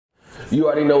You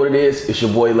already know what it is. It's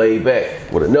your boy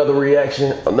LayedBak with another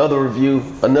reaction, another review,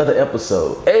 another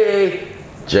episode. Hey,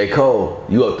 J.Cole,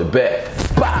 you up to bat.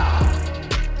 Bow!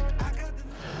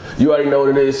 You already know what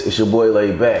it is. It's your boy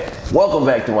LayedBak. Welcome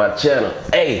back to my channel.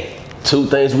 Hey, two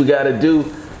things we gotta do.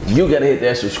 You gotta hit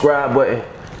that subscribe button.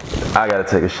 I gotta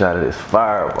take a shot of this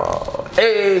fireball.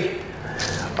 Hey!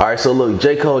 Alright, so look,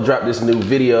 J.Cole dropped this new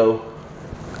video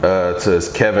to his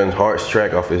Kevin Hart's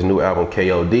track off his new album,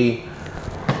 KOD.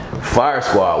 Fire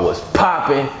Squad was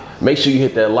popping. Make sure you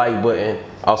hit that like button.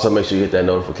 Also make sure you hit that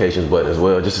notifications button as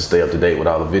well, just to stay up to date with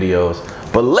all the videos.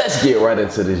 But let's get right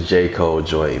into this J.Cole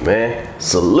joint, man.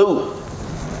 Salute.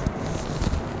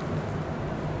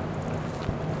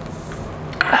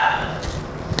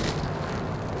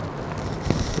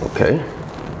 Okay.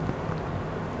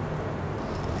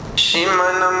 She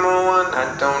my number one,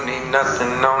 I don't need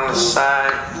nothing on the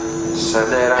side. Said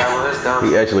that I was done.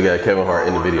 He actually got Kevin Hart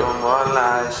in the video. No more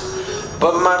lies.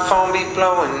 But my phone be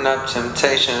blowing up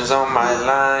temptations on my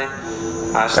line.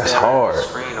 That's hard.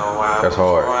 That's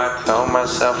hard. I tell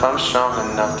myself I'm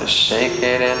strong enough to shake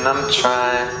it and I'm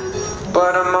trying.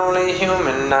 But I'm only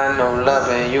human, I know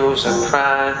loving you's a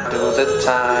crime. Do the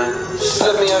time.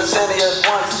 Slip me a Sandy at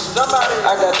once. Somebody,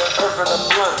 I got the earth and the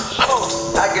blunt.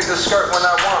 I get the skirt when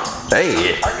I want.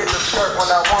 Hey. I get the skirt when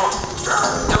I want.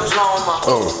 Too long, my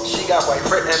She got white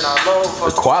written all over.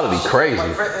 The quality crazy.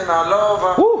 White written all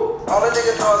over. Woo. All the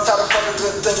niggas know is how to fuck a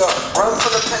good thing up. Run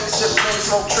from the pain, sip pain,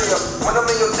 smoke tree up. When I'm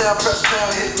in your town, press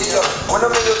pound, hit me up. When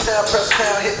I'm in your town, press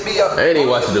pound, hit me up. I ain't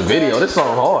even watching the video. This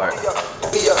song hard.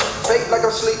 Be up. Fake like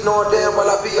I'm sleep, knowing damn well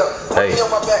I be up. Hey. Be on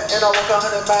my back and I walk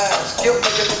 100 miles. Guilt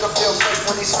make a nigga feel safe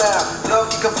when he smile. Love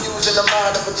be confused in the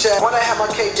mind of a child. Wanna have my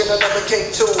cake and another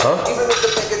cake too. Even if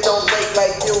the bacon don't make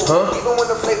like you. Even when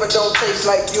the flavor don't taste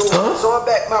like you. So I'm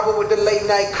back mobbing with the late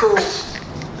night crew.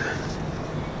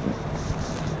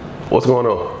 What's going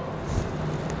on?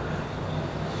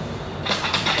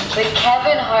 The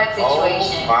Kevin Hart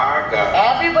situation. Oh my God.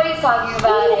 Everybody's talking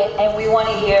about it and we want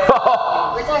to hear.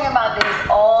 We're talking about this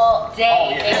all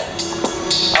day.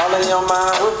 All in your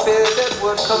mind with fears that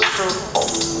would come true.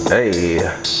 Hey.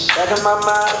 Back in my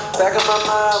mind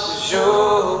was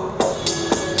you.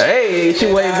 Hey,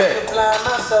 she way back. I blind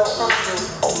myself from you.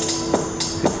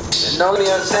 And only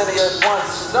a Sandy at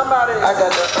once. Somebody, I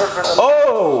got the earth and the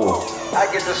I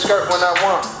get the skirt when I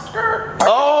want.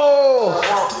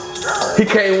 He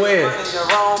can't win.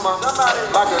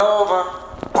 Lock it over.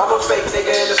 I'm a fake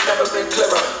nigga and it's never been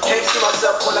clearer. Can't see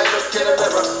myself when I look in the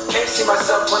mirror. Can't see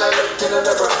myself when I look in the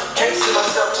mirror. Can't see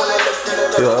myself when I look in the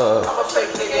mirror. I'm a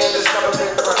fake nigga and it's never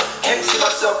been clearer. Can't see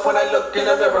myself when I look in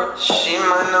the mirror. She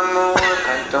my number one,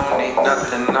 I don't need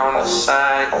nothing on the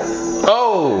side.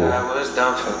 I was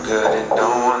done for good and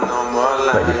don't want no more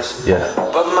lies.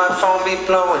 But my phone be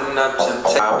blowing up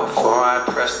temptation before I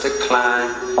press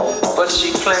decline. But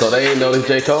she claims so they ain't know this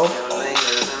J.Cole?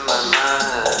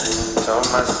 Told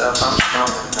myself I'm strong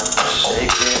enough to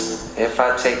shake it. If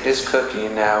I take this cookie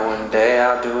now, one day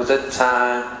I'll do the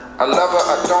time. I love her,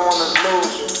 I don't wanna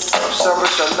lose her. I'm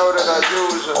selfish, I know that I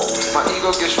use her. My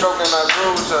ego gets stroked and I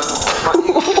bruise her. My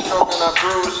ego gets stroked and I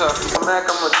bruise her. I'm Mac,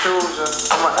 I'm a chooser.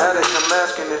 I'm an addict, I'm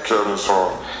asking it. Kevin's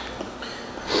Hart.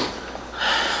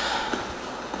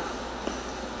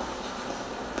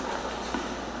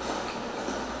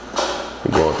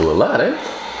 You're going through a lot, eh?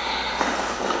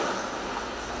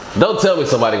 Don't tell me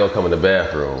somebody gonna come in the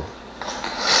bathroom.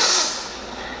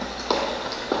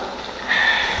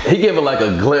 He giving like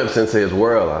a glimpse into his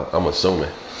world, I'm assuming.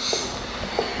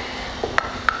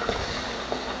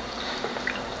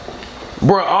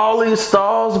 Bruh, all these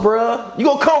stalls, bruh. You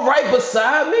gonna come right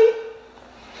beside me?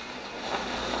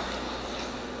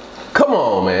 Come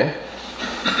on, man.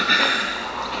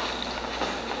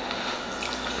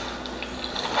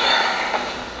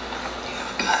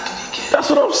 That's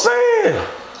what I'm saying.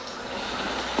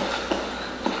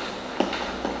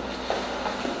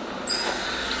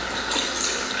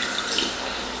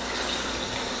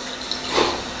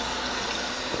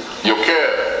 Yo,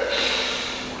 Kev.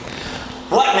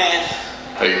 What, man?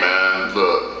 Hey, man,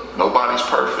 look, nobody's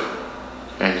perfect,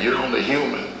 and you're only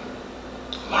human.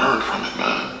 Learn from it,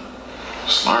 man.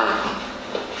 Just learn from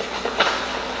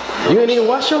it. You ain't even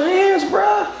wash your hands,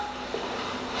 bruh.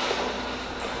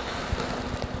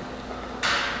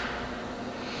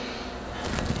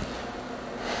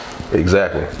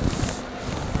 Exactly.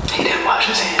 He didn't wash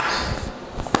his hands.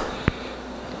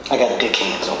 I got dick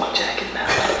hands on my jacket now.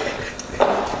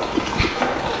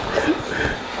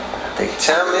 They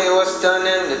tell me what's done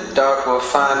in the dark will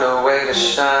find a way to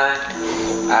shine.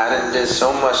 I done did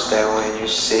so much that when you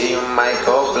see you might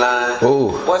go blind.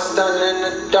 Ooh. What's done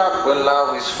in the dark will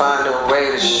always find a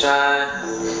way to shine.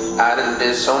 I done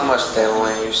did so much that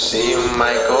when you see you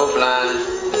might go blind.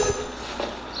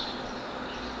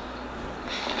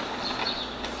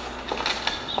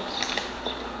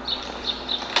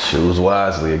 Choose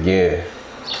wisely again.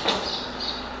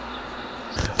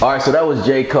 All right, so that was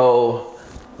J. Cole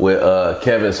with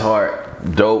Kevin's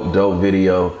Heart. Dope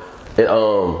video.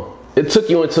 It took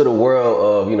you into the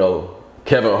world of, you know,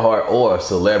 Kevin Hart or a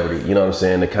celebrity, you know what I'm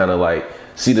saying, to kind of like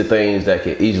see the things that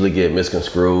can easily get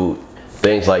misconstrued,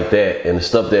 things like that, and the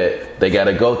stuff that they got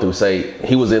to go through. Say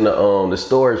he was in the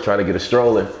stores trying to get a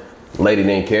stroller, lady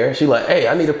didn't care. She like, hey,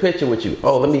 I need a picture with you.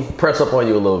 Oh, let me press up on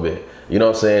you a little bit. You know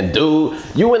what I'm saying? Dude,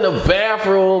 you in the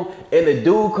bathroom and the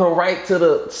dude come right to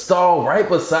the stall right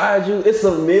beside you. It's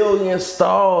a million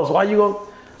stalls. Why you gonna?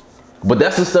 But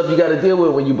that's the stuff you got to deal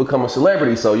with when you become a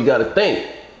celebrity. So you got to think,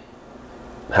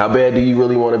 how bad do you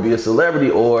really want to be a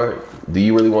celebrity, or do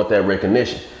you really want that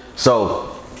recognition?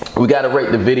 So we got to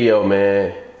rate the video,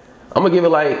 man. I'm gonna give it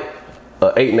like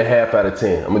an 8.5 out of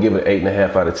 10. I'm gonna give it an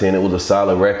 8.5 out of 10. It was a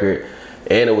solid record,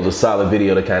 and it was a solid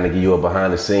video to kind of give you a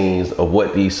behind the scenes of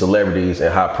what these celebrities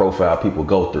and high profile people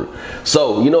go through.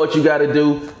 So you know what you got to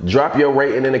do? Drop your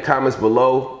rating in the comments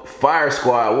below. Fire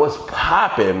Squad, what's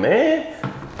popping, man?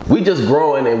 We just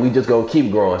growing, and we just gonna keep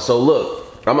growing. So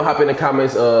look, I'm gonna hop in the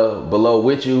comments below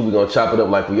with you. We're gonna chop it up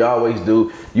like we always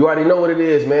do. You already know what it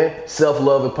is, man.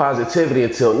 Self-love and positivity.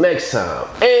 Until next time.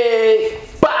 Hey,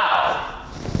 bow!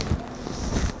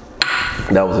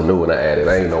 That was a new one I added.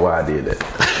 I didn't know why I did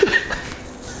that.